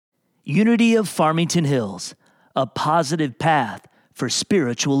Unity of Farmington Hills, a positive path for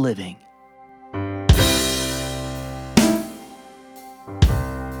spiritual living.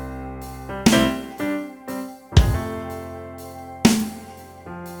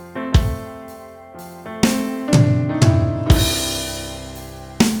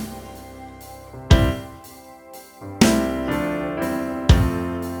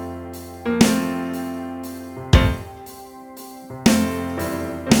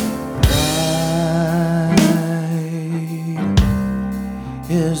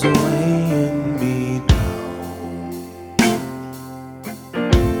 Is weighing me down.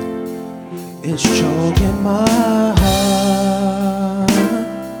 It's choking my heart.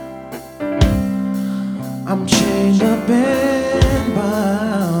 I'm chained up and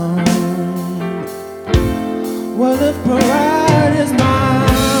bound. Well, if pride is my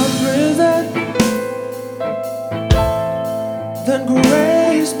prison, then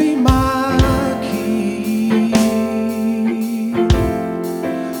grace be my key.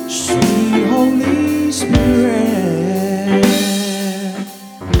 Sweet Holy Spirit,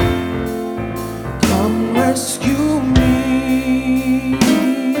 come rescue me.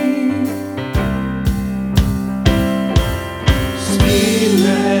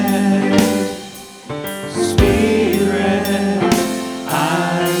 Spirit, Spirit,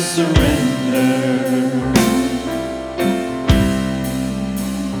 I surrender.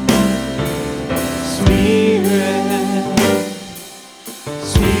 Spirit,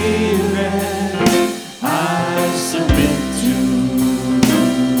 Spirit, I submit to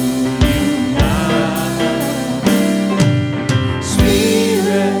you now.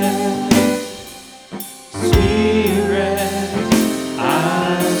 Spirit, Spirit, I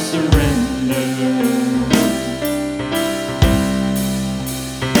surrender.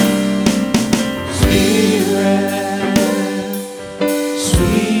 Spirit,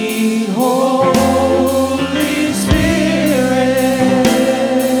 sweet Holy Spirit,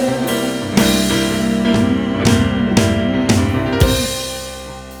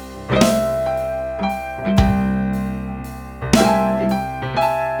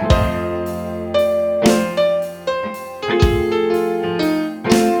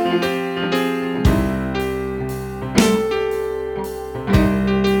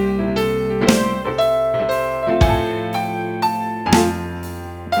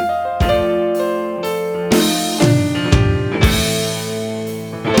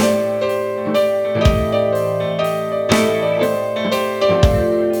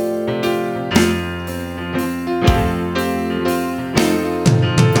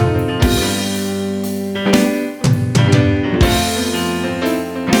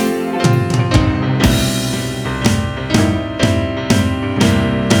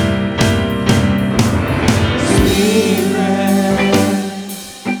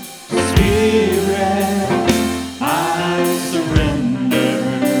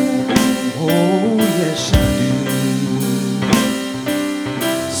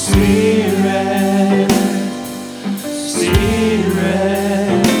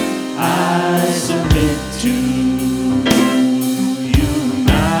 Spirit, I submit to you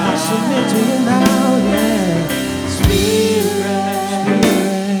now. I submit to you now, yeah. Spirit,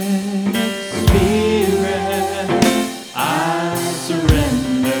 Spirit, I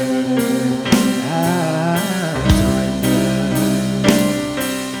surrender. I surrender.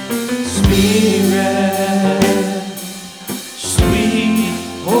 Spirit, sweet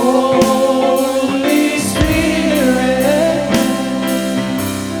Holy Spirit,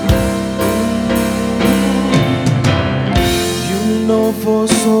 you know for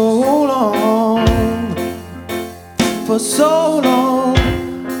so long,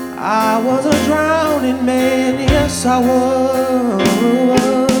 I was a drowning man, yes I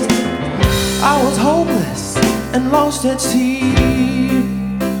was hopeless and lost at sea,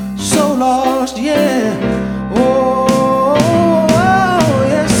 so lost, yeah, oh,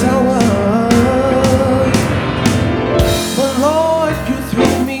 yes I was, but Lord, you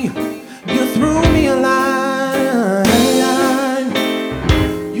threw me a line,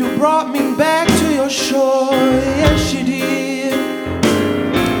 you brought me back to your shore, yes you did,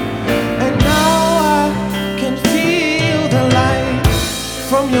 and now I can feel the light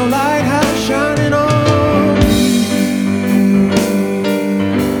from your lighthouse shining on me.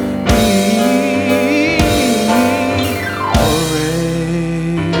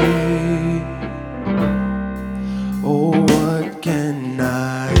 Oh, what can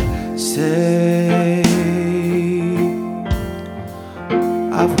I say?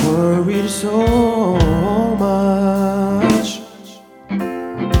 I've worried so much,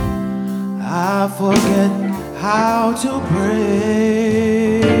 I forget how to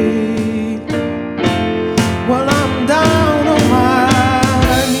pray.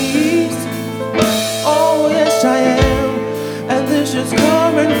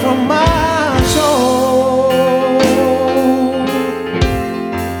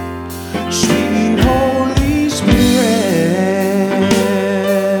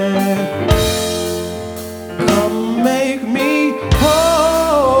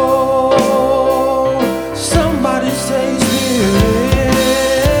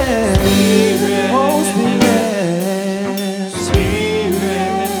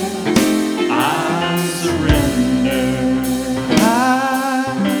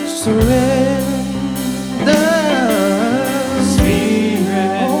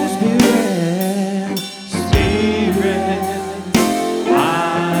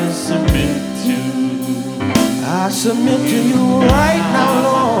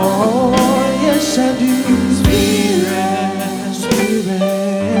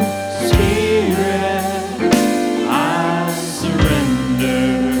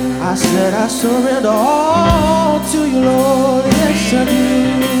 surrender all to you, Lord. Yes, I do.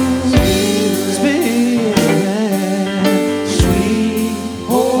 Spirit, sweet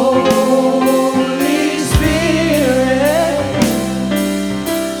Holy Spirit,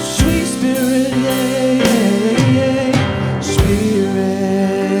 sweet Spirit, yeah, Spirit,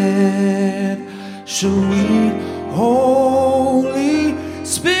 sweet Holy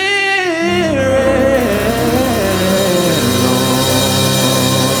Spirit, Lord,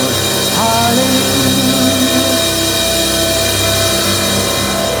 hallelujah.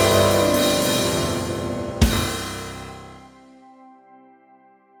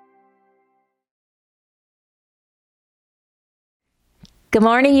 Good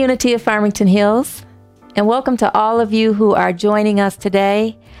morning, Unity of Farmington Hills, and welcome to all of you who are joining us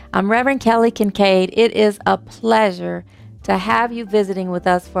today. I'm Reverend Kelly Kincaid. It is a pleasure to have you visiting with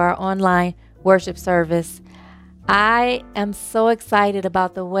us for our online worship service. I am so excited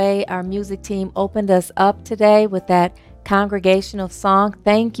about the way our music team opened us up today with that congregational song.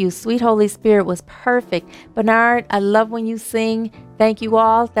 Thank you. Sweet Holy Spirit was perfect. Bernard, I love when you sing. Thank you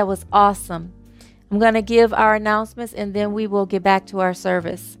all. That was awesome. I'm going to give our announcements and then we will get back to our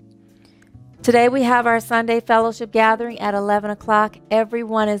service. Today we have our Sunday fellowship gathering at 11 o'clock.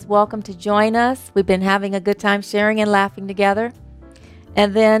 Everyone is welcome to join us. We've been having a good time sharing and laughing together.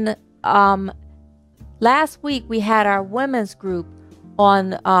 And then last week we had our women's group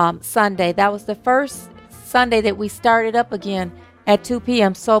on Sunday. That was the first Sunday that we started up again at 2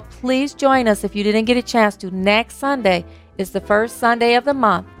 p.m. So please join us if you didn't get a chance to. Next Sunday is the first Sunday of the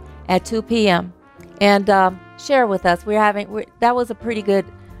month at 2 p.m. And share with us. That was a pretty good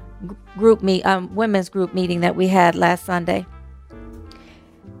women's group meeting that we had last Sunday.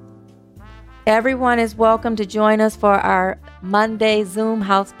 Everyone is welcome to join us for our Monday Zoom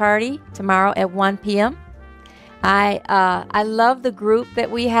house party tomorrow at 1 p.m. I love the group that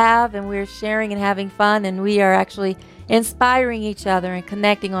we have, and we're sharing and having fun, and we are actually inspiring each other and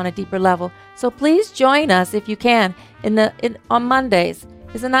connecting on a deeper level. So please join us if you can on Mondays.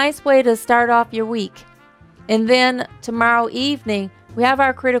 It's a nice way to start off your week. And then tomorrow evening, we have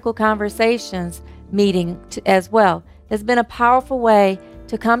our Critical Conversations meeting as well. It's been a powerful way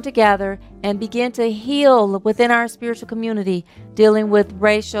to come together and begin to heal within our spiritual community, dealing with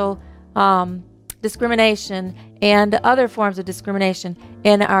racial discrimination and other forms of discrimination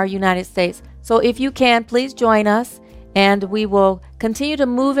in our United States. So if you can, please join us, and we will continue to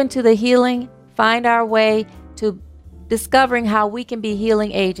move into the healing, find our way to discovering how we can be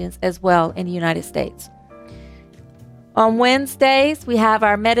healing agents as well in the United States. On Wednesdays, we have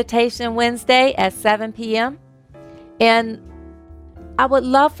our Meditation Wednesday at 7 p.m. And I would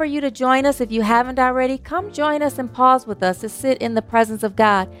love for you to join us. If you haven't already, come join us and pause with us to sit in the presence of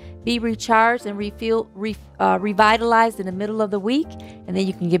God. Be recharged and revitalized in the middle of the week. And then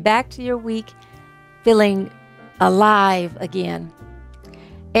you can get back to your week feeling alive again.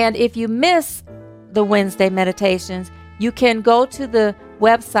 And if you miss the Wednesday meditations, you can go to the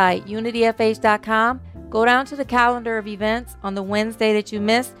website, unityfh.com, go down to the calendar of events on the Wednesday that you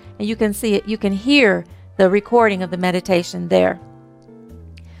missed, and you can see it. You can hear the recording of the meditation there.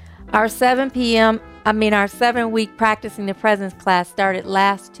 Our 7-week Practicing the Presence class started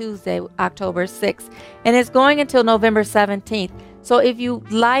last Tuesday, October 6th, and it's going until November 17th. So if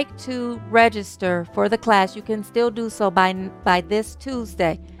you'd like to register for the class, you can still do so by this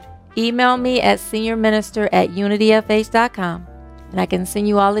Tuesday. Email me at seniorminister@unityfh.com, and I can send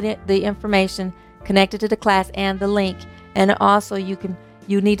you all of the information connected to the class and the link. And also you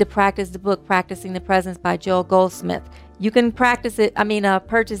need to practice the book, Practicing the Presence by Joel Goldsmith. You can purchase it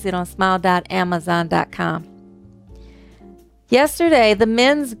on smile.amazon.com. Yesterday, the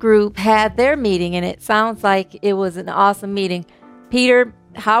men's group had their meeting, and it sounds like it was an awesome meeting. Peter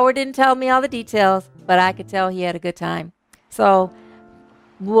Howard didn't tell me all the details, but I could tell he had a good time. So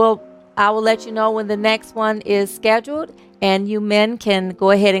I will let you know when the next one is scheduled, and you men can go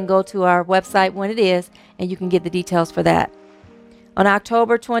ahead and go to our website when it is, and you can get the details for that. On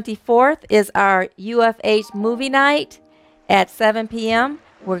October 24th is our UFH movie night at 7 p.m.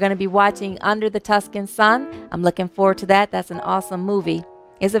 We're going to be watching Under the Tuscan Sun. I'm looking forward to that. That's an awesome movie.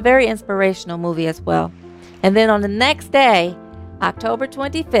 It's a very inspirational movie as well. And then on the next day, October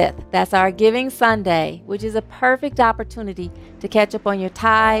 25th, that's our Giving Sunday, which is a perfect opportunity to catch up on your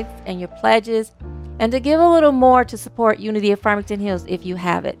tithes and your pledges and to give a little more to support Unity of Farmington Hills if you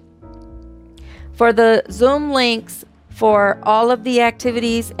have it. For the Zoom links for all of the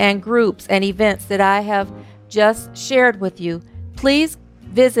activities and groups and events that I have just shared with you, please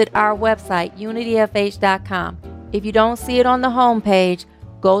visit our website, unityfh.com. If you don't see it on the home page,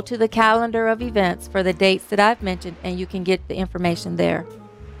 go to the calendar of events for the dates that I've mentioned, and you can get the information there.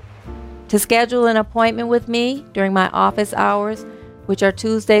 To schedule an appointment with me during my office hours, which are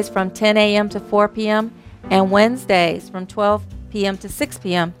Tuesdays from 10 a.m. to 4 p.m. and Wednesdays from 12 p.m. to 6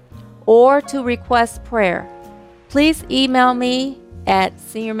 p.m., or to request prayer, please email me at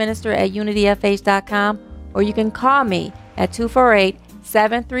seniorminister@unityfh.com, or you can call me at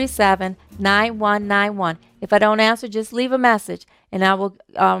 248-737-9191. If I don't answer, just leave a message and I will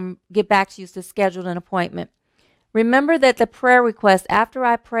get back to you to schedule an appointment. Remember that the prayer request, after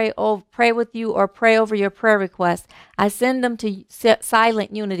I pray with you or pray over your prayer request, I send them to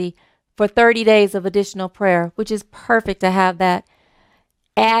Silent Unity for 30 days of additional prayer, which is perfect to have that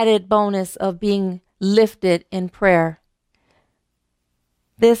added bonus of being lifted in prayer.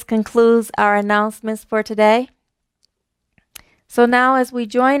 This concludes our announcements for today. So now, as we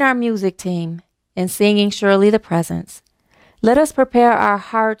join our music team in singing Surely the Presence, let us prepare our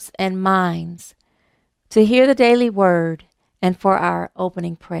hearts and minds to hear the daily word and for our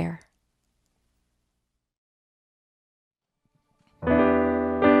opening prayer.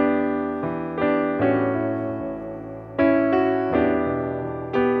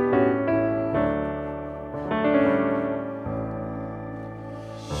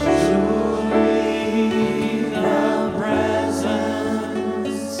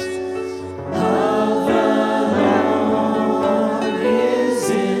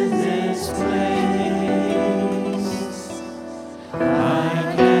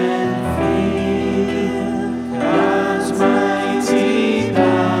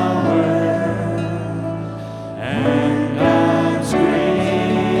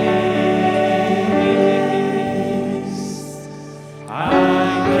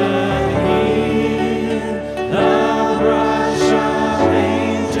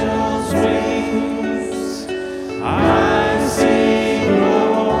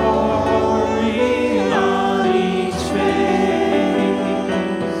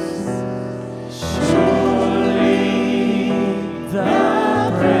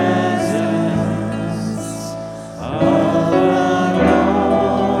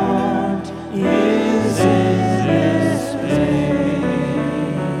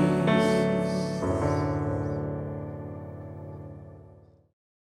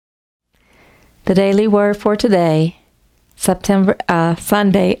 The daily word for today,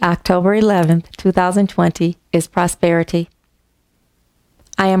 Sunday, October 11th, 2020, is prosperity.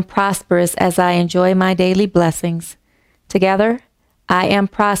 I am prosperous as I enjoy my daily blessings. Together, I am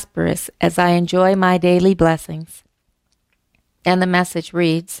prosperous as I enjoy my daily blessings. And the message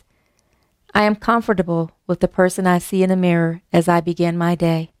reads, I am comfortable with the person I see in the mirror as I begin my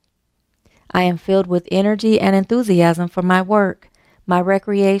day. I am filled with energy and enthusiasm for my work, my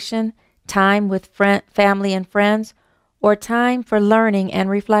recreation, time with family and friends, or time for learning and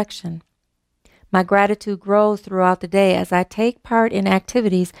reflection. My gratitude grows throughout the day as I take part in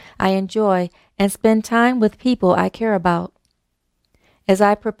activities I enjoy and spend time with people I care about. As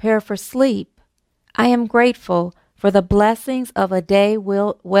I prepare for sleep, I am grateful for the blessings of a day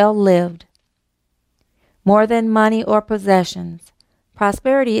well lived. More than money or possessions,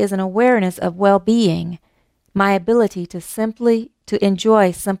 prosperity is an awareness of well-being, my ability to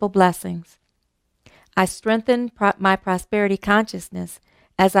enjoy simple blessings. I strengthen my prosperity consciousness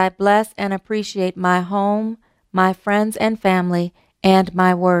as I bless and appreciate my home, my friends and family, and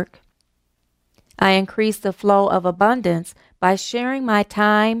my work. I increase the flow of abundance by sharing my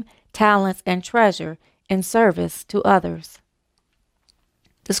time, talents, and treasure in service to others.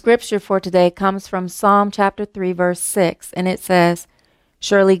 The scripture for today comes from Psalm chapter 3, verse 6, and it says,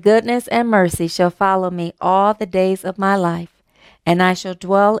 Surely goodness and mercy shall follow me all the days of my life, and I shall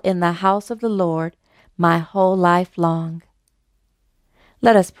dwell in the house of the Lord my whole life long.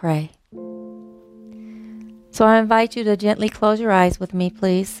 Let us pray. So I invite you to gently close your eyes with me,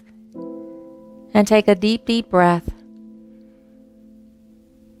 please, and take a deep, deep breath,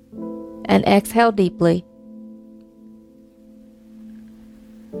 and exhale deeply.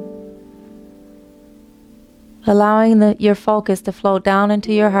 Allowing your focus to flow down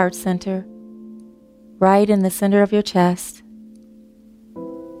into your heart center, right in the center of your chest.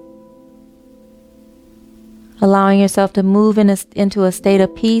 Allowing yourself to move into a state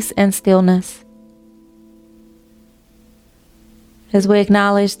of peace and stillness. As we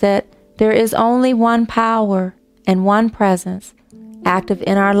acknowledge that there is only one power and one presence active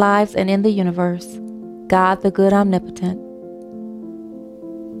in our lives and in the universe, God the good omnipotent.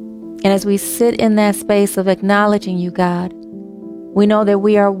 And as we sit in that space of acknowledging you, God, we know that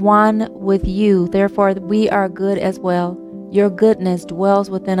we are one with you, therefore we are good as well. Your goodness dwells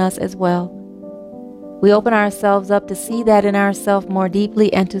within us as well. We open ourselves up to see that in ourselves more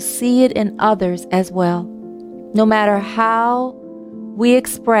deeply and to see it in others as well. No matter how we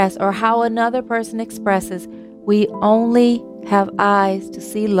express or how another person expresses, we only have eyes to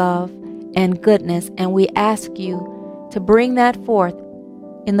see love and goodness, and we ask you to bring that forth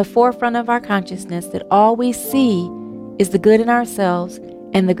in the forefront of our consciousness, that all we see is the good in ourselves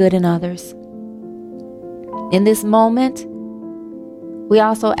and the good in others. In this moment, we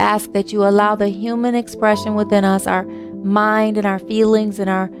also ask that you allow the human expression within us, our mind and our feelings and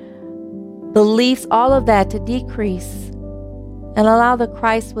our beliefs, all of that to decrease, and allow the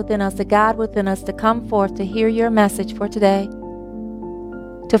Christ within us, the God within us, to come forth to hear your message for today,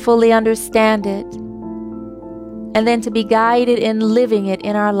 to fully understand it, and then to be guided in living it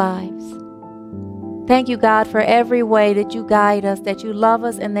in our lives. Thank you, God, for every way that you guide us, that you love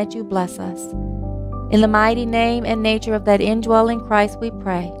us, and that you bless us. In the mighty name and nature of that indwelling Christ we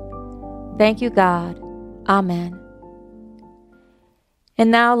pray. Thank you, God. Amen. And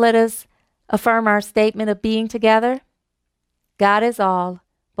now let us affirm our statement of being together. God is all,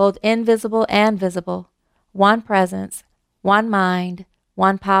 both invisible and visible. One presence, one mind,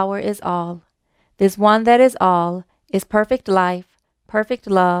 one power is all. This one that is all is perfect life, perfect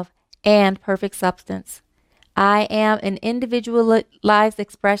love, and perfect substance. I am an individualized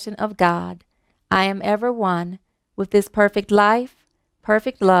expression of God. I am ever one with this perfect life,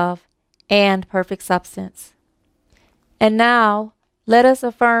 perfect love, and perfect substance. And now, let us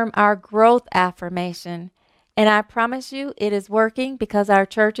affirm our growth affirmation. And I promise you it is working because our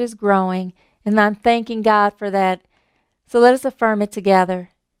church is growing, and I'm thanking God for that. So let us affirm it together.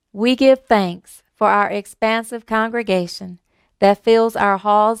 We give thanks for our expansive congregation that fills our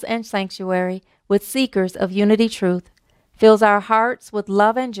halls and sanctuary with seekers of unity truth, fills our hearts with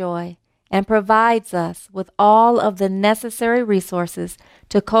love and joy, and provides us with all of the necessary resources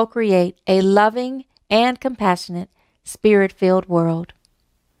to co-create a loving and compassionate, spirit-filled world.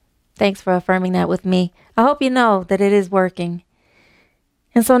 Thanks for affirming that with me. I hope you know that it is working.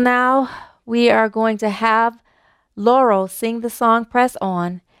 And so now we are going to have Laurel sing the song Press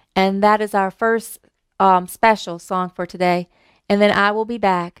On, and that is our first special song for today. And then I will be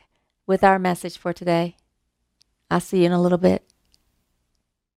back with our message for today. I'll see you in a little bit.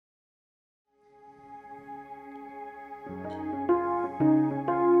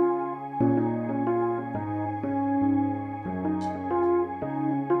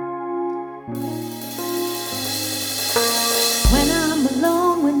 When I'm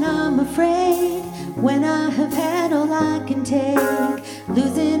alone, when I'm afraid, when I have had all I can take,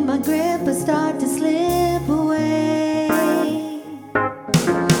 losing my grip, I start to slip away.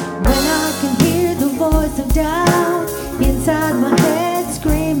 When I can hear the voice of doubt inside my head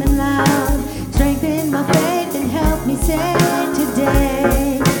screaming loud, strengthen my faith and help me say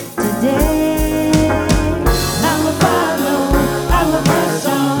today, today, I will follow, I will press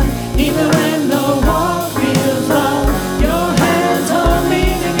on, even when the walk feels long. Your hands hold me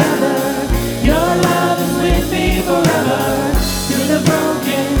together, your love is with me forever. Through the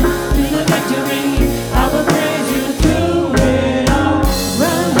broken, through the victory, I will praise you through it all.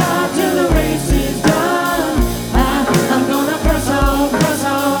 Run hard till the race is done. I'm gonna press on, press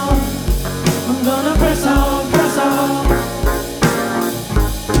on. I'm gonna press on, press on.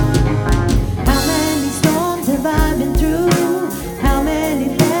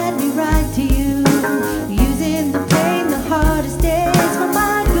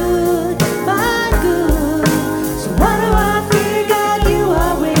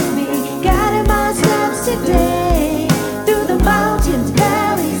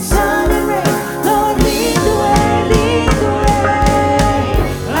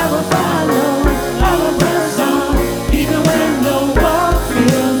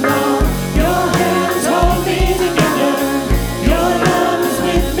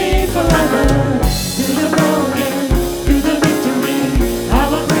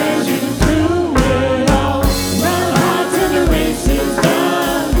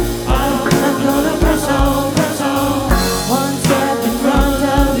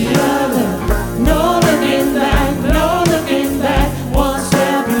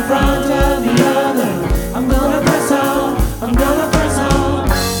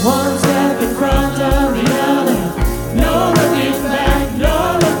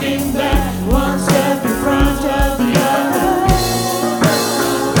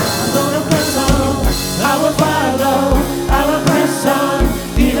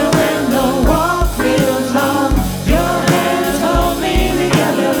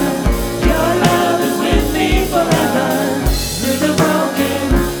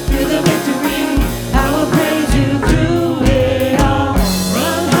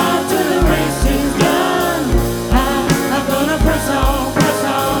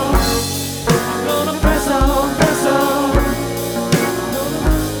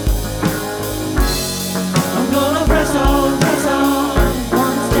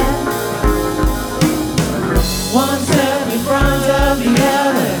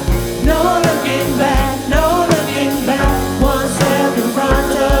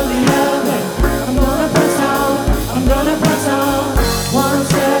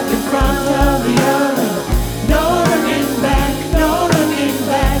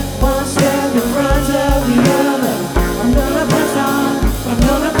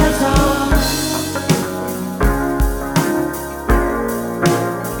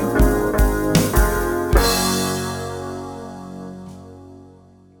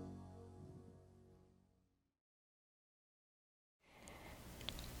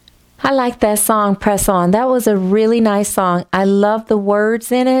 I like that song, Press On. That was a really nice song. I love the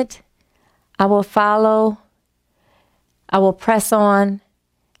words in it. I will follow. I will press on.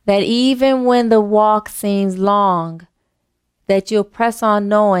 That even when the walk seems long, that you'll press on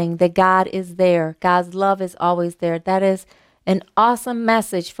knowing that God is there. God's love is always there. That is an awesome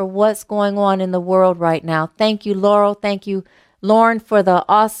message for what's going on in the world right now. Thank you, Laurel. Thank you, Lauren, for the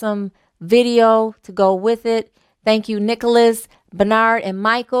awesome video to go with it. Thank you, Nicholas, Bernard, and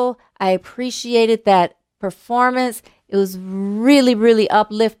Michael. I appreciated that performance. It was really, really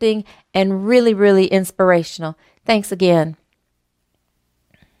uplifting and really, really inspirational. Thanks again.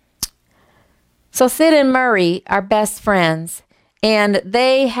 So Sid and Murray are best friends, and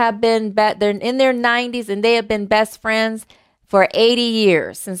they have been, they're in their 90s, and they have been best friends for 80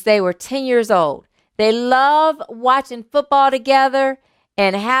 years, since they were 10 years old. They love watching football together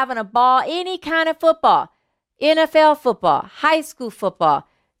and having a ball, any kind of football, NFL football, high school football,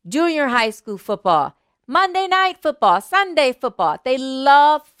 junior high school football, Monday night football, Sunday football. They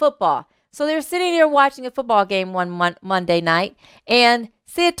love football. So they're sitting there watching a football game one Monday night, and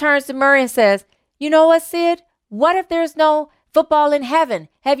Sid turns to Murray and says, "You know what, Sid? What if there's no football in heaven?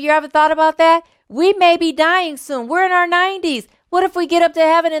 Have you ever thought about that? We may be dying soon. We're in our 90s. What if we get up to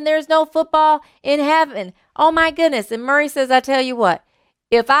heaven and there's no football in heaven? Oh, my goodness." And Murray says, "I tell you what,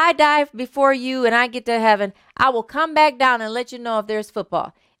 if I die before you and I get to heaven, I will come back down and let you know if there's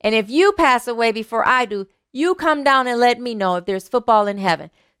football. And if you pass away before I do, you come down and let me know if there's football in heaven."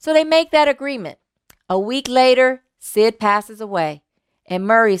 So they make that agreement. A week later, Sid passes away. And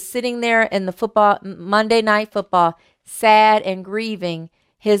Murray's sitting there in the football, Monday night football, sad and grieving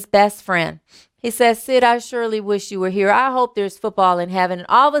his best friend. He says, "Sid, I surely wish you were here. I hope there's football in heaven." And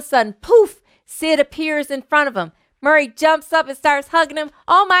all of a sudden, poof, Sid appears in front of him. Murray jumps up and starts hugging him.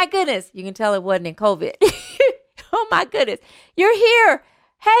 Oh, my goodness. You can tell it wasn't in COVID. Oh, my goodness. "You're here.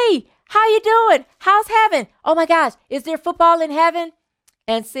 Hey, how you doing? How's heaven? Oh, my gosh. Is there football in heaven?"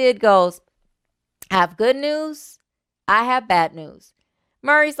 And Sid goes, "I have good news. I have bad news."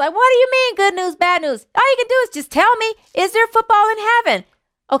 Murray's like, "What do you mean good news, bad news? All you can do is just tell me, is there football in heaven?"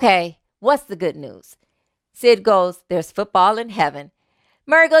 "Okay, what's the good news?" Sid goes, "There's football in heaven."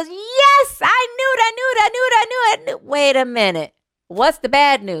 Murray goes, "Yes, I knew it. Wait a minute. What's the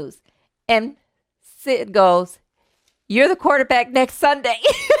bad news?" And Sid goes, "You're the quarterback next Sunday."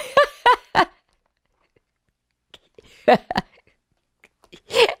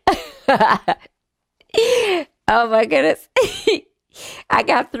 Oh my goodness. I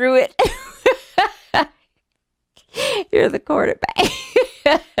got through it. You're the quarterback.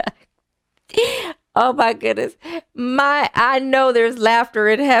 Oh my goodness. I know there's laughter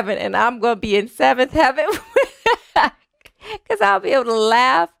in heaven, and I'm going to be in seventh heaven because I'll be able to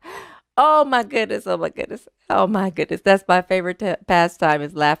laugh. Oh my goodness. Oh my goodness. Oh my goodness. That's my favorite pastime,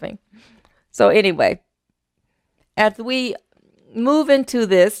 is laughing. So anyway, as we move into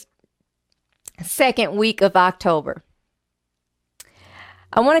this second week of October,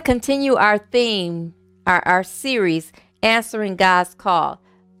 I want to continue our theme, our series, Answering God's Call.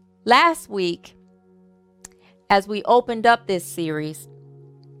 Last week, as we opened up this series,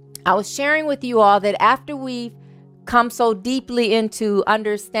 I was sharing with you all that after we've come so deeply into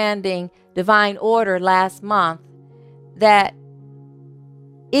understanding divine order last month, that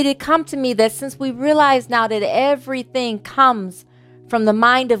it had come to me that since we realize now that everything comes from the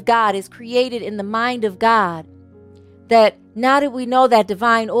mind of God, is created in the mind of God, that now that we know that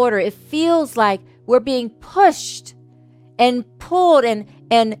divine order, it feels like we're being pushed and pulled and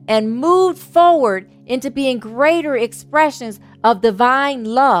moved forward into being greater expressions of divine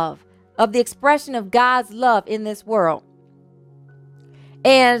love, of the expression of God's love in this world.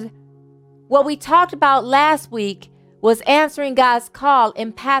 And what we talked about last week was answering God's call,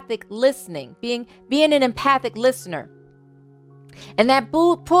 empathic listening, being an empathic listener. And that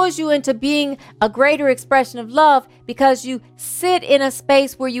pulls you into being a greater expression of love because you sit in a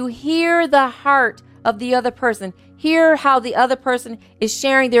space where you hear the heart of the other person, hear how the other person is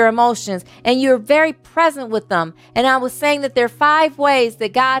sharing their emotions, and you're very present with them. And I was saying that there are 5 ways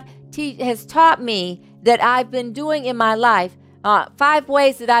that God has taught me that I've been doing in my life, 5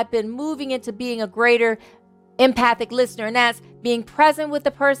 ways that I've been moving into being a greater empathic listener, and that's being present with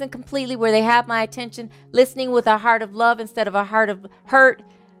the person completely where they have my attention, listening with a heart of love instead of a heart of hurt,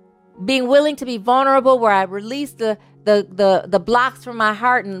 being willing to be vulnerable where I release the blocks from my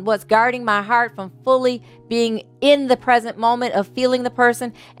heart and what's guarding my heart from fully being in the present moment of feeling the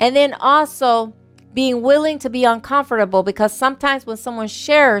person, and then also being willing to be uncomfortable, because sometimes when someone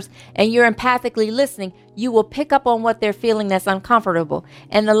shares and you're empathically listening, you will pick up on what they're feeling that's uncomfortable.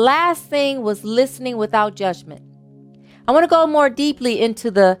 And the last thing was listening without judgment. I want to go more deeply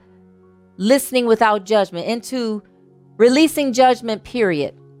into the listening without judgment, into releasing judgment,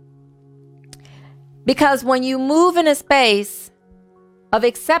 period. Because when you move in a space of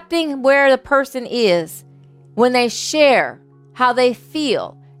accepting where the person is, when they share how they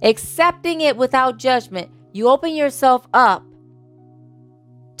feel, accepting it without judgment, you open yourself up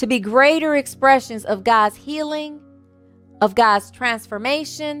to be greater expressions of God's healing, of God's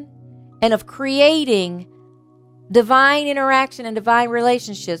transformation, and of creating divine interaction and divine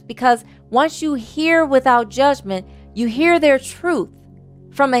relationships. Because once you hear without judgment, you hear their truth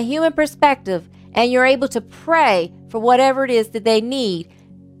from a human perspective, and you're able to pray for whatever it is that they need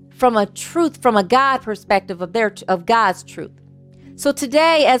from a truth, from a God perspective of God's truth. So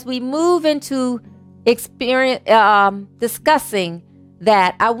today, as we move into discussing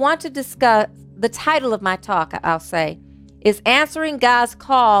that, I want to discuss the title of my talk, I'll say, is Answering God's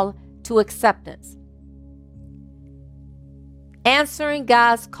Call to Acceptance. Answering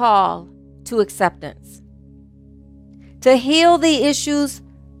God's call to acceptance. To heal the issues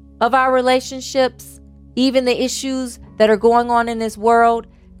of our relationships, even the issues that are going on in this world,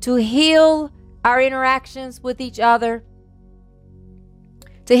 to heal our interactions with each other,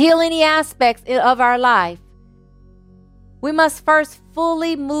 to heal any aspects of our life, we must first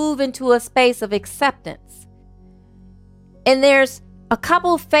fully move into a space of acceptance. And there's a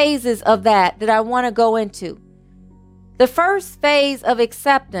couple phases of that I want to go into. The first phase of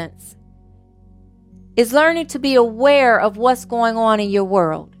acceptance is learning to be aware of what's going on in your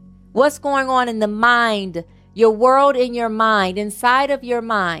world, what's going on in the mind, your world in your mind, inside of your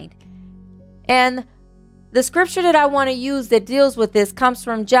mind. And the scripture that I want to use that deals with this comes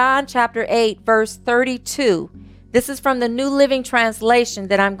from John chapter 8, verse 32. This is from the New Living Translation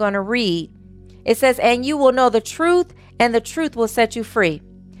that I'm going to read. It says, "And you will know the truth, and the truth will set you free."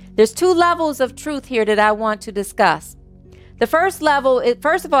 There's two levels of truth here that I want to discuss. The first level,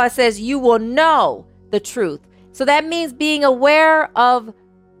 first of all, it says you will know the truth. So that means being aware of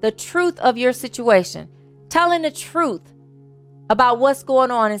the truth of your situation, telling the truth about what's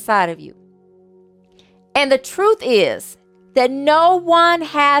going on inside of you. And the truth is that no one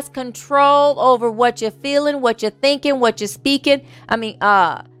has control over what you're feeling, what you're thinking, what you're speaking.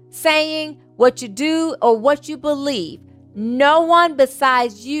 Saying, what you do, or what you believe. No one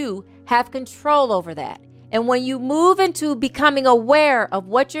besides you have control over that. And when you move into becoming aware of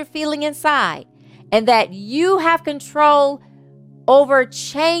what you're feeling inside, and that you have control over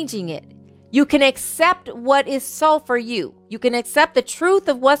changing it, you can accept what is so for you. You can accept the truth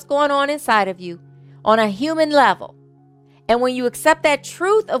of what's going on inside of you on a human level. And when you accept that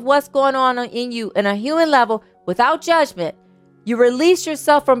truth of what's going on in you in a human level without judgment, you release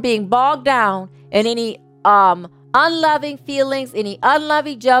yourself from being bogged down in any unloving feelings, any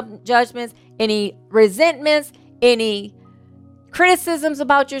unloving judgments, any resentments, any criticisms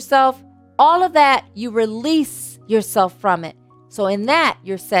about yourself. All of that, you release yourself from it. So in that,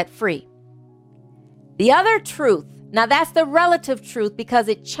 you're set free. The other truth, now that's the relative truth because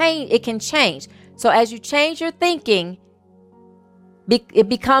it can change. So as you change your thinking, it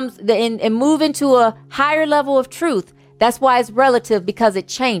becomes and move into a higher level of truth. That's why it's relative, because it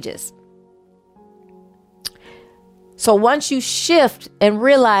changes. So once you shift and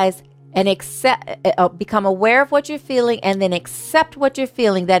realize and accept, become aware of what you're feeling, and then accept what you're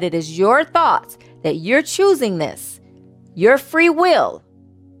feeling, that it is your thoughts, that you're choosing this, your free will,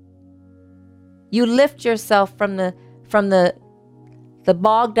 you lift yourself from the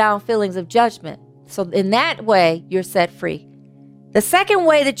bogged down feelings of judgment. So in that way, you're set free. The second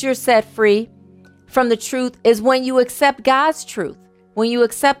way that you're set free from the truth is when you accept God's truth. When you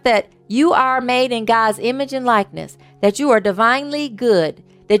accept that you are made in God's image and likeness, that you are divinely good,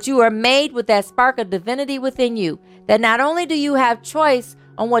 that you are made with that spark of divinity within you, that not only do you have choice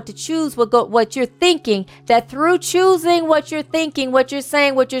on what to choose, what you're thinking, that through choosing what you're thinking, what you're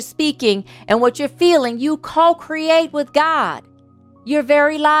saying, what you're speaking, and what you're feeling, you co-create with God your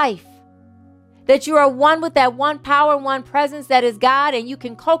very life. That you are one with that one power, one presence that is God, and you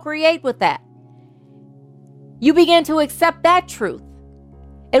can co-create with that. You begin to accept that truth.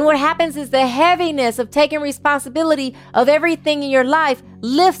 And what happens is the heaviness of taking responsibility of everything in your life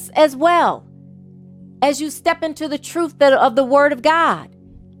lifts as well as you step into the truth of the Word of God.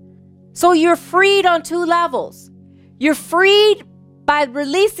 So you're freed on two levels. You're freed by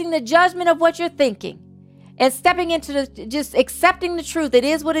releasing the judgment of what you're thinking and stepping into just accepting the truth. It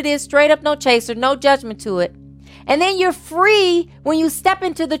is what it is, straight up, no chaser, no judgment to it. And then you're free when you step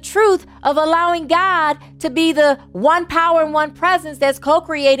into the truth of allowing God to be the one power and one presence that's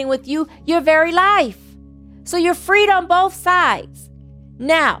co-creating with you your very life. So you're freed on both sides.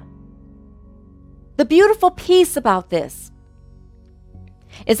 Now, the beautiful piece about this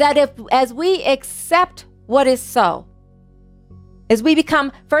is that as we accept what is so, as we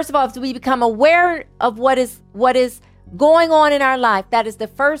become, first of all, as we become aware of what is going on in our life, that is the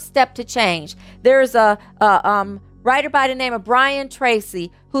first step to change. There's a writer by the name of Brian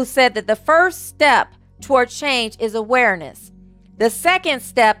Tracy who said that the first step toward change is awareness. The second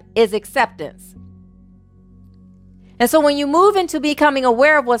step is acceptance. And so when you move into becoming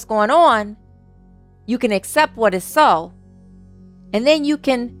aware of what's going on, you can accept what is so, and then you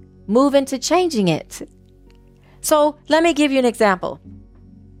can move into changing it. So let me give you an example.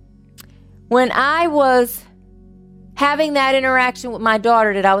 When I was having that interaction with my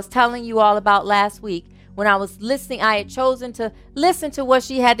daughter that I was telling you all about last week, when I was listening, I had chosen to listen to what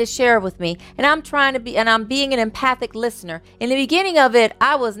she had to share with me. And I'm being an empathic listener. In the beginning of it,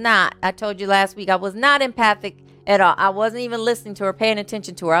 I was not. I told you last week, I was not empathic at all. I wasn't even listening to her, paying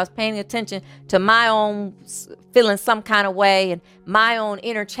attention to her. I was paying attention to my own feeling some kind of way and my own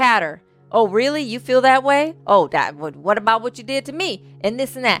inner chatter. Oh, really? You feel that way? Oh, what about what you did to me? And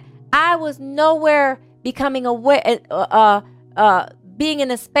this and that. I was nowhere becoming aware, being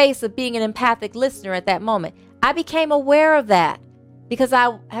in a space of being an empathic listener at that moment. I became aware of that because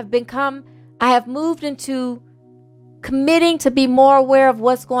I have moved into committing to be more aware of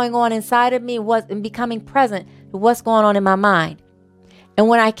what's going on inside of me and becoming present to what's going on in my mind. And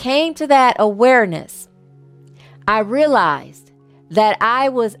when I came to that awareness, I realized that I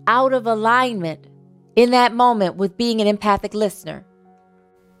was out of alignment in that moment with being an empathic listener.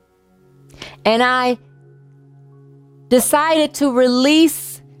 And I decided to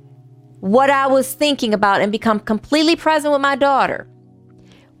release what I was thinking about and become completely present with my daughter.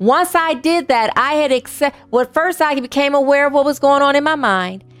 Once I did that, first I became aware of what was going on in my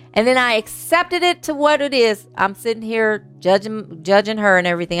mind, and then I accepted it to what it is. I'm sitting here judging her and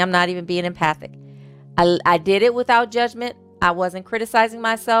everything. I'm not even being empathic. I did it without judgment. I wasn't criticizing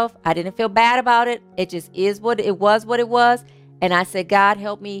myself. I didn't feel bad about it. It just is what it was. And I said, God,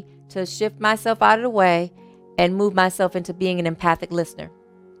 help me to shift myself out of the way and move myself into being an empathic listener.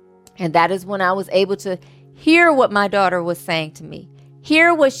 And that is when I was able to hear what my daughter was saying to me,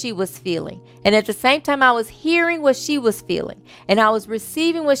 hear what she was feeling. And at the same time, I was hearing what she was feeling. And I was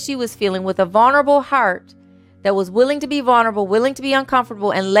receiving what she was feeling with a vulnerable heart that was willing to be vulnerable, willing to be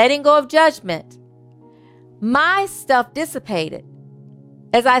uncomfortable, and letting go of judgment. My stuff dissipated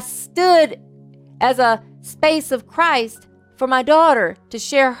as I stood as a space of Christ for my daughter to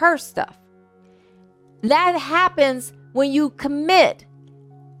share her stuff. That happens when you commit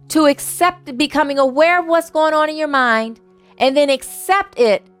to accept becoming aware of what's going on in your mind, and then accept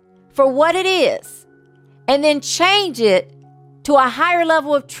it for what it is, and then change it to a higher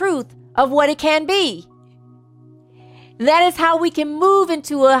level of truth of what it can be. That is how we can move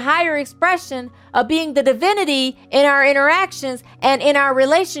into a higher expression of being the divinity in our interactions and in our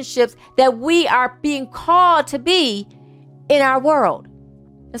relationships that we are being called to be in our world.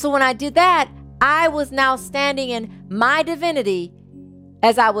 And so when I did that, I was now standing in my divinity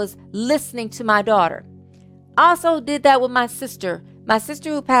as I was listening to my daughter. Also did that with my sister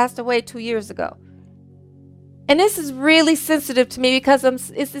who passed away 2 years ago. And this is really sensitive to me because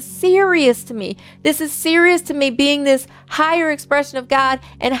this is serious to me. This is serious to me, being this higher expression of God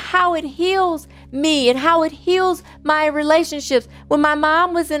and how it heals me and how it heals my relationships. When my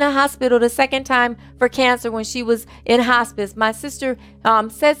mom was in a hospital the second time for cancer, when she was in hospice, my sister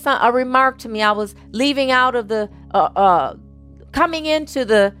said a remark to me. I was leaving out of the, coming into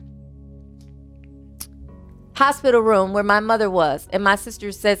the hospital room where my mother was, and my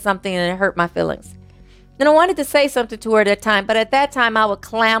sister said something and it hurt my feelings. And I wanted to say something to her at that time, but at that time I would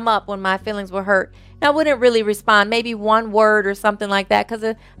clam up when my feelings were hurt. And I wouldn't really respond, maybe one word or something like that,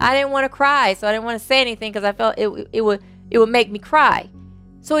 because I didn't want to cry, so I didn't want to say anything because I felt it would make me cry.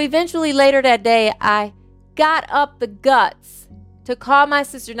 So eventually later that day, I got up the guts to call my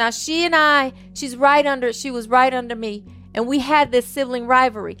sister. Now she was right under me, and we had this sibling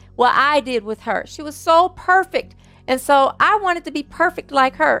rivalry. Well, I did with her. She was so perfect. And so I wanted to be perfect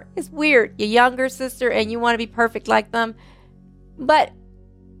like her. It's weird. Your younger sister and you want to be perfect like them. But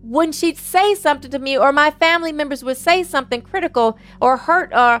when she'd say something to me, or my family members would say something critical or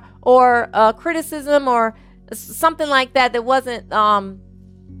hurt or criticism or something like that that wasn't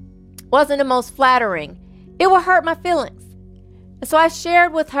the most flattering, it would hurt my feelings. And so I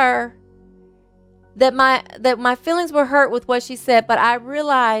shared with her that my feelings were hurt with what she said, but I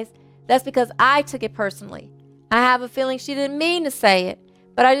realized that's because I took it personally. I have a feeling she didn't mean to say it,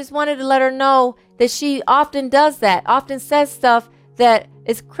 but I just wanted to let her know that she often does that, often says stuff that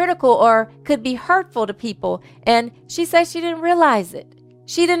is critical or could be hurtful to people. And she said she didn't realize it.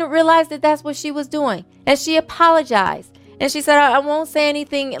 She didn't realize that that's what she was doing. And she apologized. And she said, I won't say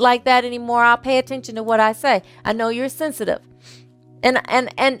anything like that anymore. I'll pay attention to what I say. I know you're sensitive. And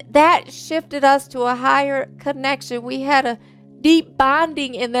that shifted us to a higher connection. We had a deep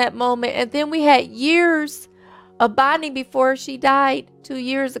bonding in that moment. And then we had years of bonding before she died 2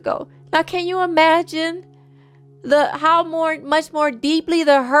 years ago. Now, can you imagine how much more deeply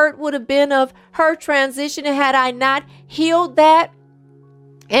the hurt would have been of her transition had I not healed that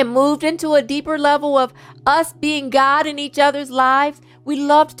and moved into a deeper level of us being God in each other's lives? We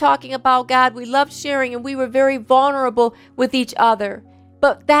loved talking about God. We loved sharing, and we were very vulnerable with each other.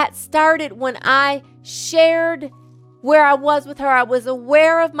 But that started when I shared where I was with her. I was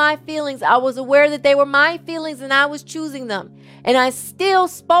aware of my feelings. I was aware that they were my feelings and I was choosing them. And I still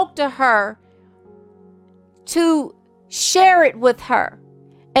spoke to her to share it with her.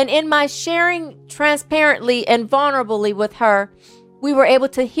 And in my sharing transparently and vulnerably with her, we were able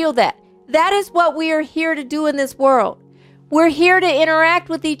to heal that. That is what we are here to do in this world. We're here to interact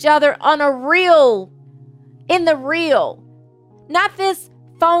with each other on in the real. Not this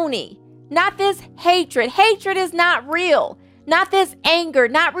phony, not this hatred. Hatred is not real. Not this anger,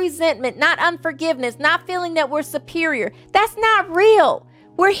 not resentment, not unforgiveness, not feeling that we're superior. That's not real.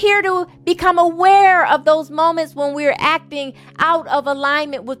 We're here to become aware of those moments when we're acting out of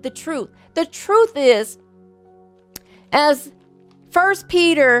alignment with the truth. The truth is, as 1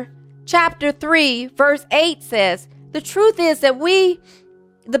 Peter chapter 3, verse 8 says, the truth is that 1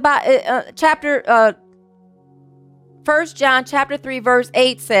 John chapter 3, verse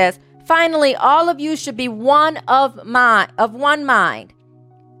 8 says, finally, all of you should be of one mind.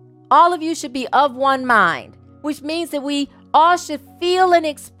 All of you should be of one mind, which means that we all should feel and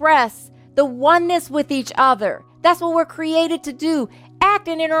express the oneness with each other. That's what we're created to do. Act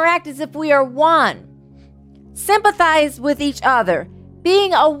and interact as if we are one. Sympathize with each other,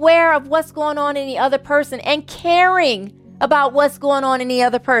 being aware of what's going on in the other person and caring about what's going on in the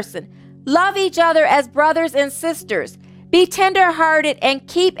other person. Love each other as brothers and sisters. Be tender-hearted and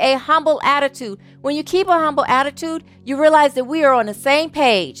keep a humble attitude. When you keep a humble attitude, you realize that we are on the same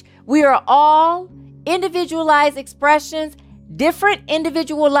page. We are all individualized expressions, different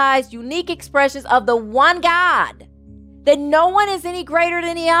individualized, unique expressions of the one God. That no one is any greater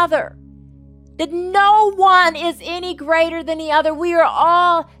than the other. That no one is any greater than the other. We are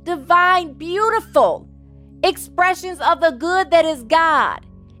all divine, beautiful expressions of the good that is God.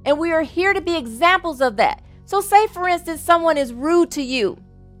 And we are here to be examples of that. So say, for instance, someone is rude to you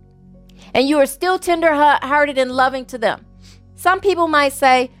and you are still tender-hearted and loving to them. Some people might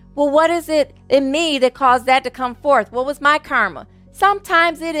say, well, what is it in me that caused that to come forth? What was my karma?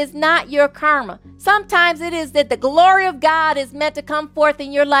 Sometimes it is not your karma. Sometimes it is that the glory of God is meant to come forth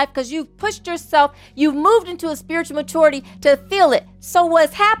in your life because you've pushed yourself, you've moved into a spiritual maturity to feel it. So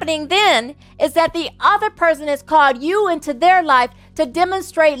what's happening then is that the other person has called you into their life to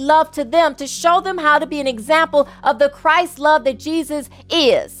demonstrate love to them, to show them how to be an example of the Christ love that Jesus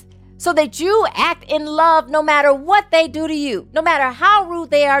is. So that you act in love no matter what they do to you, no matter how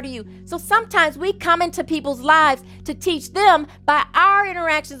rude they are to you. So sometimes we come into people's lives to teach them by our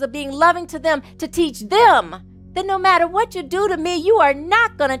interactions of being loving to them, to teach them that no matter what you do to me, you are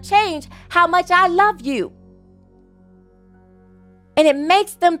not going to change how much I love you. And it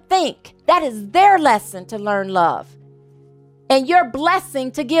makes them think that is their lesson to learn love and your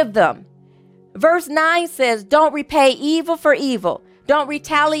blessing to give them. Verse 9 says, don't repay evil for evil. Don't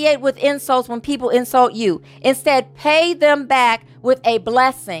retaliate with insults when people insult you. Instead, pay them back with a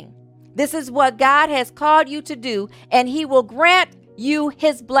blessing. This is what God has called you to do, and He will grant you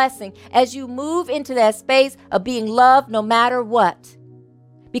His blessing as you move into that space of being loved no matter what.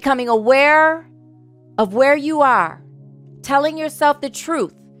 Becoming aware of where you are, telling yourself the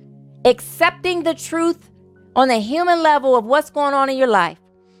truth, accepting the truth on the human level of what's going on in your life,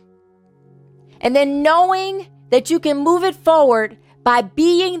 and then knowing that you can move it forward by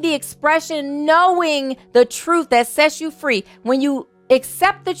being the expression, knowing the truth that sets you free. When you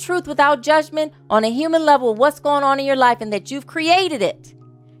accept the truth without judgment on a human level of what's going on in your life and that you've created it,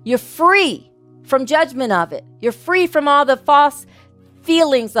 you're free from judgment of it. You're free from all the false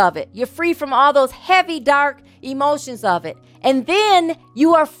feelings of it. You're free from all those heavy, dark emotions of it. And then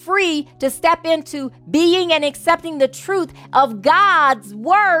you are free to step into being and accepting the truth of God's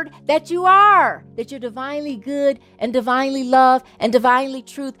word that you are, that you're divinely good and divinely loved and divinely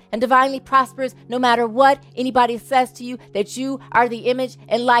truth and divinely prosperous, no matter what anybody says to you, that you are the image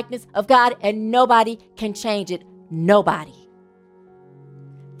and likeness of God and nobody can change it. Nobody.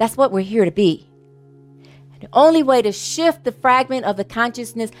 That's what we're here to be. The only way to shift the fragment of the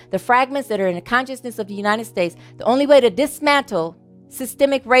consciousness, the fragments that are in the consciousness of the United States, the only way to dismantle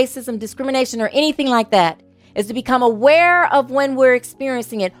systemic racism, discrimination, or anything like that is to become aware of when we're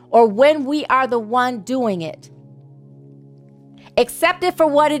experiencing it or when we are the one doing it. Accept it for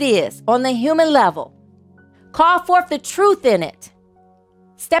what it is on the human level. Call forth the truth in it.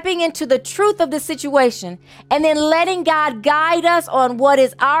 Stepping into the truth of the situation and then letting God guide us on what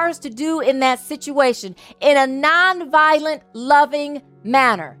is ours to do in that situation in a nonviolent, loving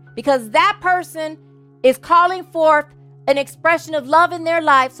manner. Because that person is calling forth an expression of love in their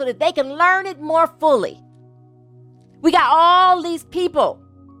life so that they can learn it more fully. We got all these people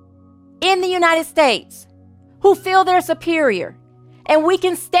in the United States who feel they're superior. And we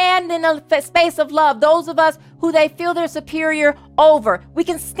can stand in a space of love. Those of us who they feel they're superior over. We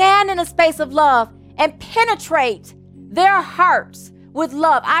can stand in a space of love and penetrate their hearts with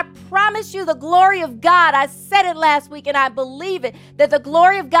love. I promise you the glory of God, I said it last week and I believe it, that the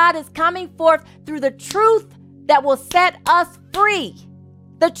glory of God is coming forth through the truth that will set us free.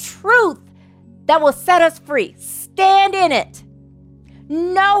 The truth that will set us free. Stand in it.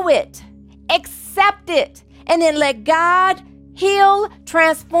 Know it. Accept it. And then let God heal,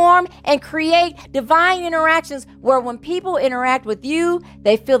 transform, and create divine interactions where when people interact with you,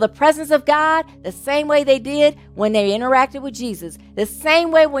 they feel the presence of God the same way they did when they interacted with Jesus. The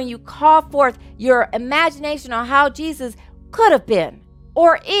same way when you call forth your imagination on how Jesus could have been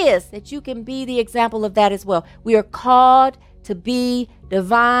or is, that you can be the example of that as well. We are called to be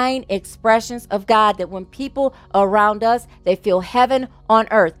divine expressions of God, that when people are around us, they feel heaven on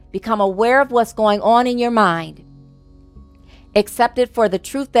earth. Become aware of what's going on in your mind. Accept it for the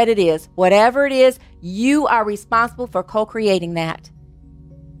truth that it is. Whatever it is, you are responsible for co-creating that.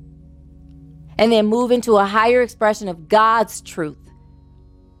 And then move into a higher expression of God's truth.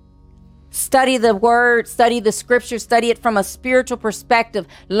 Study the word, study the scripture, study it from a spiritual perspective.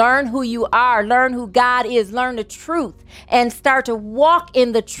 Learn who you are, learn who God is, learn the truth, and start to walk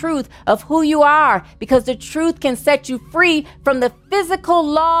in the truth of who you are, because the truth can set you free from the physical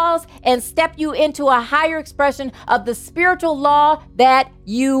laws and step you into a higher expression of the spiritual law that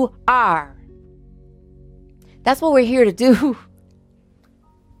you are. That's what we're here to do.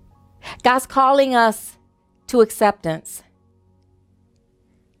 God's calling us to acceptance.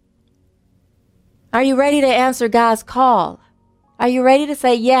 Are you ready to answer God's call? Are you ready to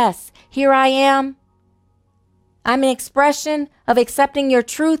say, yes, here I am? I'm an expression of accepting your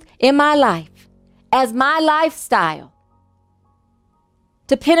truth in my life as my lifestyle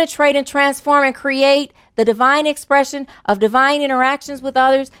to penetrate and transform and create the divine expression of divine interactions with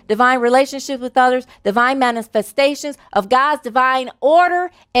others, divine relationships with others, divine manifestations of God's divine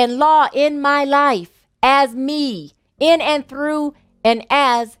order and law in my life as me, in and through and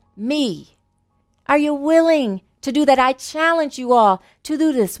as me. Are you willing to do that? I challenge you all to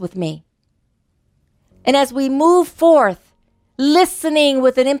do this with me. And as we move forth, listening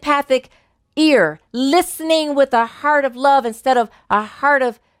with an empathic ear, listening with a heart of love instead of a heart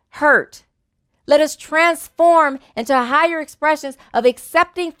of hurt, let us transform into higher expressions of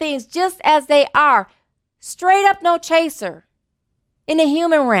accepting things just as they are, straight up, no chaser, in the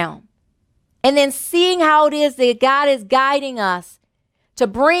human realm. And then seeing how it is that God is guiding us to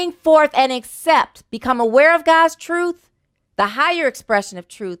bring forth and accept, become aware of God's truth, the higher expression of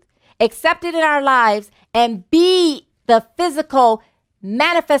truth, accept it in our lives, and be the physical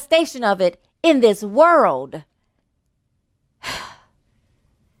manifestation of it in this world.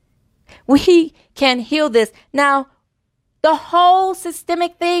 We can heal this. Now, the whole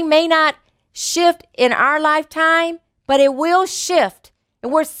systemic thing may not shift in our lifetime, but it will shift.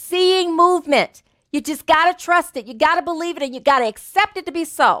 And we're seeing movement. You just got to trust it. You got to believe it, and you got to accept it to be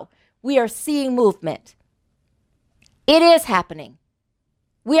so. We are seeing movement. It is happening.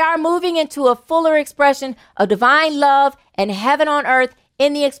 We are moving into a fuller expression of divine love and heaven on earth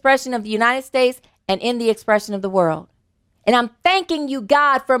in the expression of the United States and in the expression of the world. And I'm thanking you,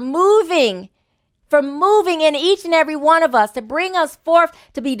 God, for moving in each and every one of us to bring us forth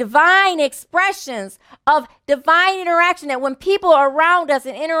to be divine expressions of divine interaction, that when people are around us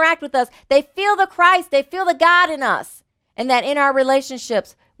and interact with us, they feel the Christ, they feel the God in us, and that in our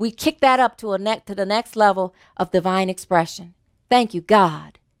relationships, we kick that up to the next level of divine expression. Thank you,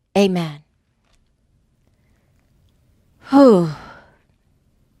 God. Amen. Whew.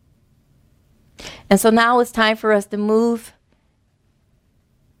 And so now it's time for us to move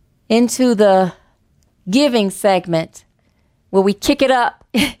into the giving segment where we kick it up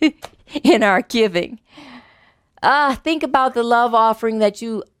in our giving. Think about the love offering that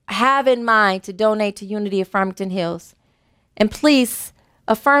you have in mind to donate to Unity of Farmington Hills. And please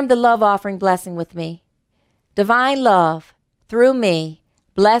affirm the love offering blessing with me. Divine love through me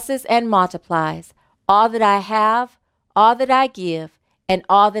blesses and multiplies all that I have, all that I give, and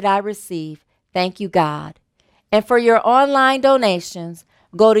all that I receive. Thank you, God. And for your online donations,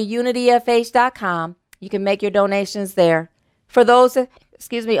 go to unityfh.com. You can make your donations there. For those,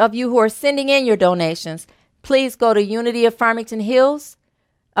 of you who are sending in your donations, please go to Unity of Farmington Hills.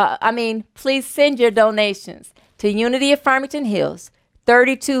 Please send your donations to Unity of Farmington Hills,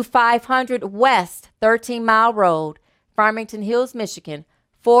 32500 West 13 Mile Road, Farmington Hills, Michigan,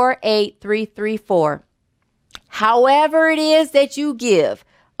 48334. However it is that you give,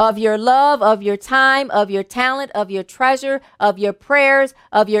 of your love, of your time, of your talent, of your treasure, of your prayers,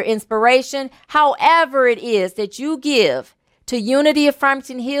 of your inspiration, however it is that you give to Unity of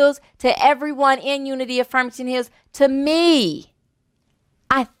Farmington Hills, to everyone in Unity of Farmington Hills, to me,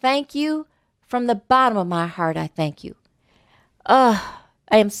 I thank you from the bottom of my heart. I thank you. I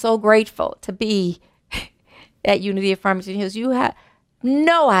am so grateful to be at Unity of Farmington Hills. You have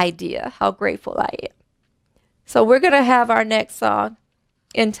no idea how grateful I am. So we're going to have our next song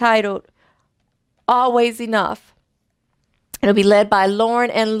entitled Always Enough. It'll be led by Lauren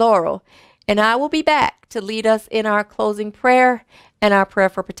and Laurel. And I will be back to lead us in our closing prayer and our prayer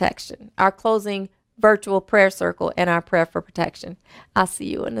for protection, our closing virtual prayer circle and our prayer for protection. I'll see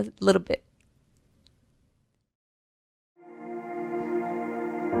you in a little bit.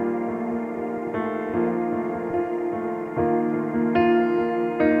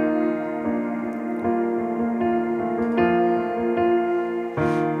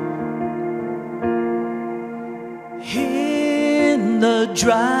 In the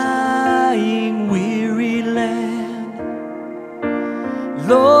drying, weary land,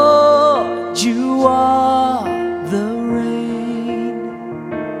 Lord, you are the rain,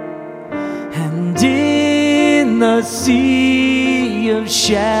 and in the sea of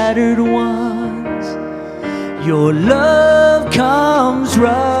shattered ones, your love comes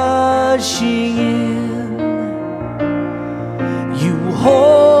rushing in. You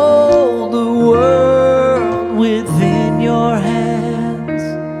hold the world within your hands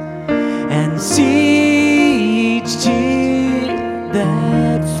and see each tear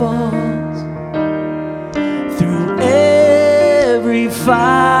that falls through every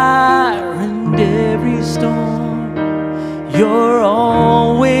fire and every storm. You're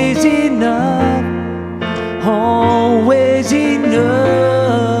always enough, always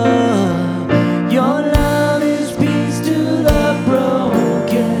enough. Your love is peace to the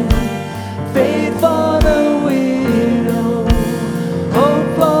broken, faith for the widow,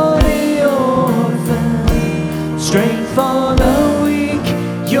 hope for the orphan, strength for the weak.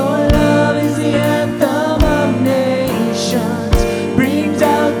 Your love is the anthem of nations, brings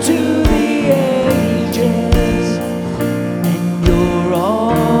out to the ages, and you're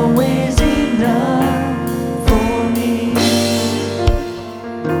always enough for me.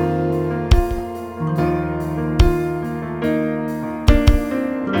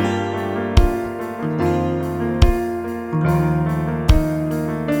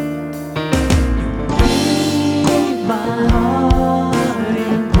 Keep my heart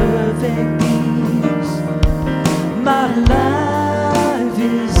in perfect peace. My life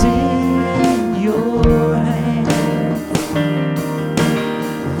is in your hands.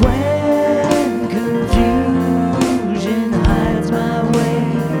 When confusion hides my way,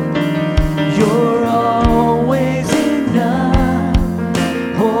 you're always enough,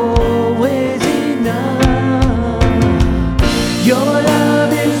 always enough. Your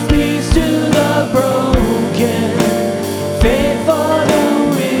love is peace to the broken, faith for the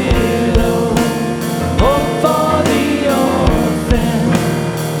widow, hope for the orphan,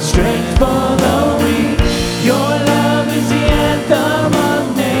 strength for the weak. Your love is the anthem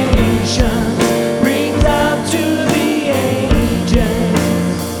of nations, brings out to the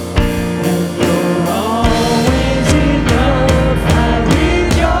ages, and you're always enough. I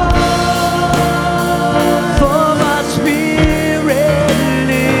rejoice, for my spirit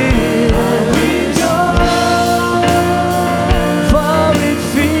lives. I rejoice, for it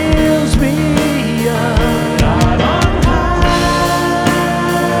fills me up. God on high,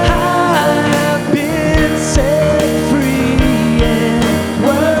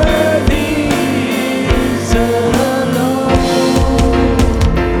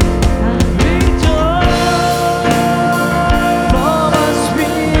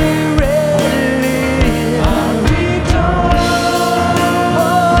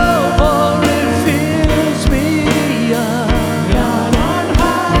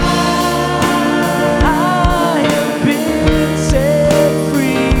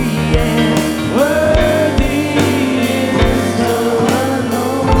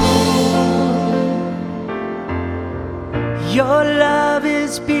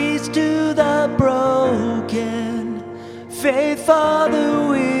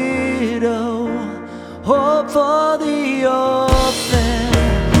 hope for the orphan,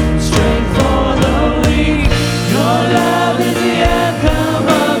 strength for the weak. Your love is the anthem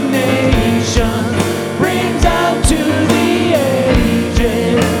of nations, brings out to the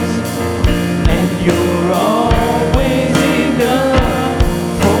ages, and you're always enough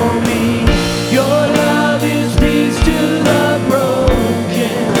for me. Your love is peace to the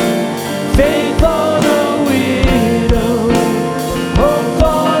broken, faith for the widow, hope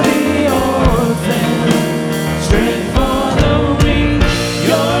for the orphan, strength for the weak.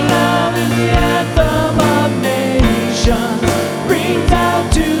 Your love is the anthem of nations, brings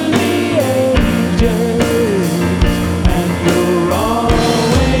out to the ages, and you're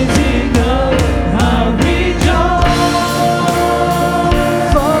always enough. I rejoice,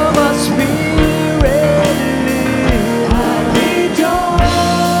 for my spirit lives. I rejoice,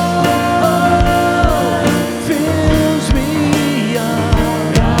 fills me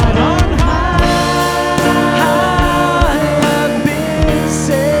up. God on high, I've been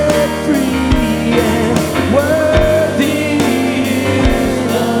set free, and worthy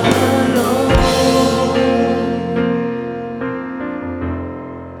is the Lord.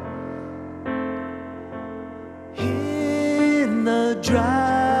 In the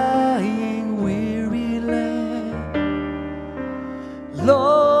drying, weary land,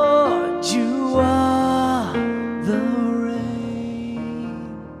 Lord, you are the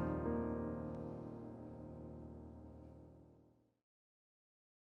rain.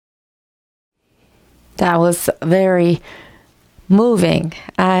 That was very moving.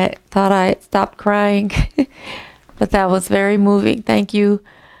 I thought I stopped crying, but that was very moving. Thank you,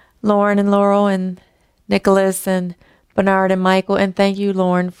 Lauren and Laurel and Nicholas and Bernard and Michael. And thank you,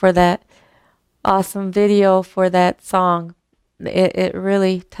 Lauren, for that awesome video, for that song. It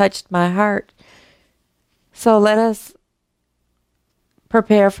really touched my heart. So let us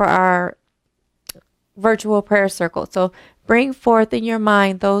prepare for our virtual prayer circle. So bring forth in your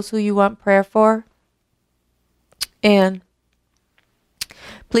mind those who you want prayer for. And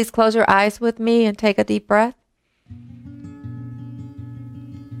please close your eyes with me and take a deep breath.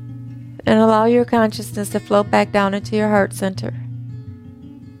 And allow your consciousness to float back down into your heart center.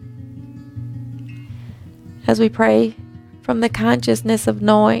 As we pray from the consciousness of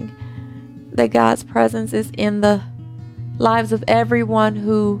knowing that God's presence is in the lives of everyone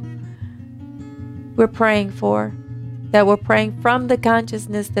who we're praying for, that we're praying from the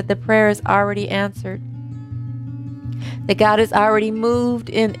consciousness that the prayer is already answered, that God is already moved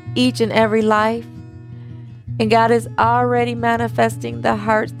in each and every life, and God is already manifesting the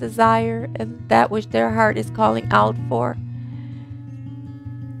heart's desire and that which their heart is calling out for.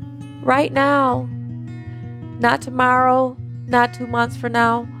 Right now, not tomorrow, not 2 months from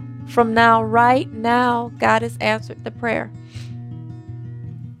now, right now, God has answered the prayer.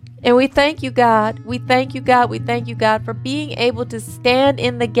 And we thank you, God. We thank you, God. We thank you, God, for being able to stand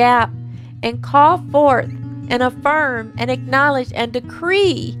in the gap and call forth and affirm and acknowledge and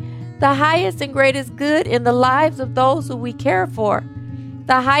decree the highest and greatest good in the lives of those who we care for.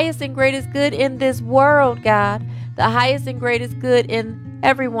 The highest and greatest good in this world, God. The highest and greatest good in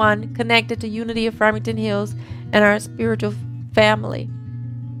everyone connected to Unity of Farmington Hills and our spiritual family.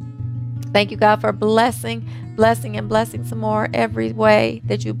 Thank you, God, for blessing and blessing some more every way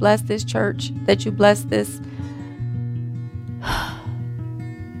that you bless this church, that you bless this.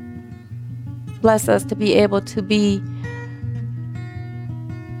 Bless us to be able to be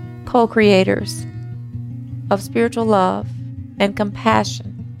co-creators of spiritual love and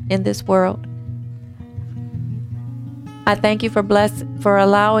compassion in this world. I thank you for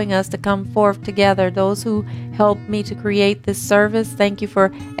allowing us to come forth together. Those who helped me to create this service, thank you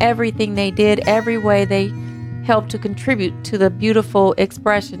for everything they did, every way they helped to contribute to the beautiful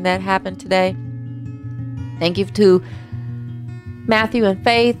expression that happened today. Thank you to Matthew and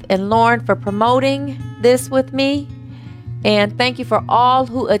Faith and Lauren for promoting this with me. And thank you for all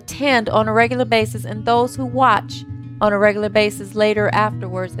who attend on a regular basis and those who watch on a regular basis later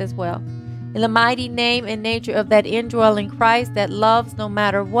afterwards as well. In the mighty name and nature of that indwelling Christ that loves no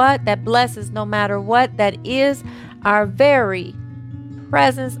matter what, that blesses no matter what, that is our very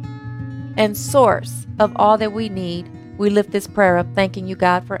presence and source of all that we need, we lift this prayer up, thanking you,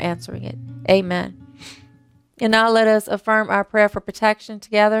 God, for answering it. Amen. And now let us affirm our prayer for protection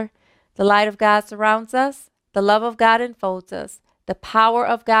together. The light of God surrounds us. The love of God enfolds us. The power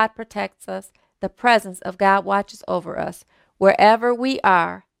of God protects us. The presence of God watches over us. Wherever we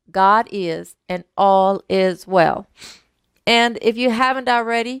are, God is, and all is well. And if you haven't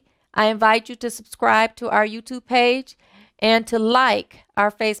already, I invite you to subscribe to our YouTube page and to like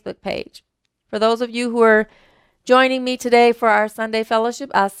our Facebook page. For those of you who are joining me today for our Sunday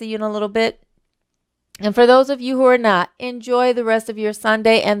fellowship, I'll see you in a little bit. And for those of you who are not, enjoy the rest of your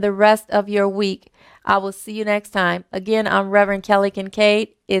Sunday and the rest of your week. I will see you next time. Again, I'm Reverend Kelly Kincaid.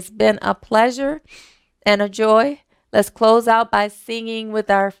 It's been a pleasure and a joy. Let's close out by singing with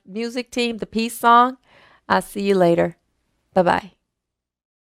our music team the peace song. I'll see you later. Bye-bye.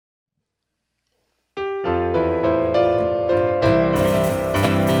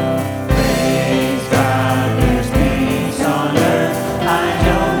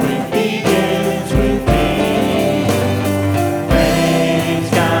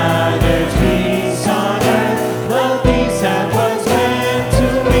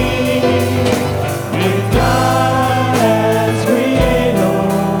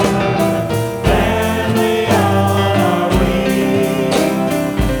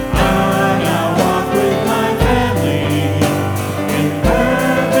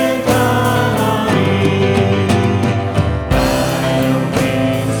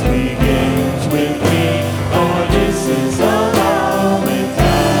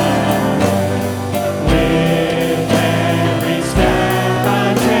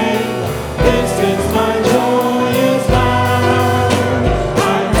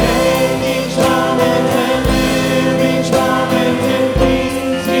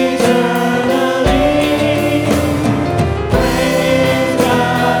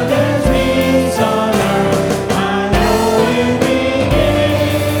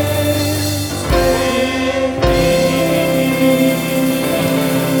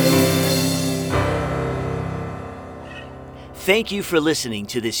 Thank you for listening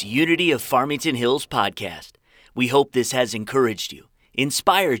to this Unity of Farmington Hills podcast. We hope this has encouraged you,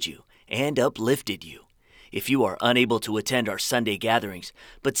 inspired you, and uplifted you. If you are unable to attend our Sunday gatherings,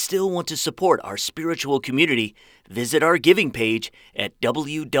 but still want to support our spiritual community, visit our giving page at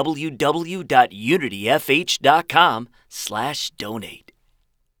www.unityfh.com/donate.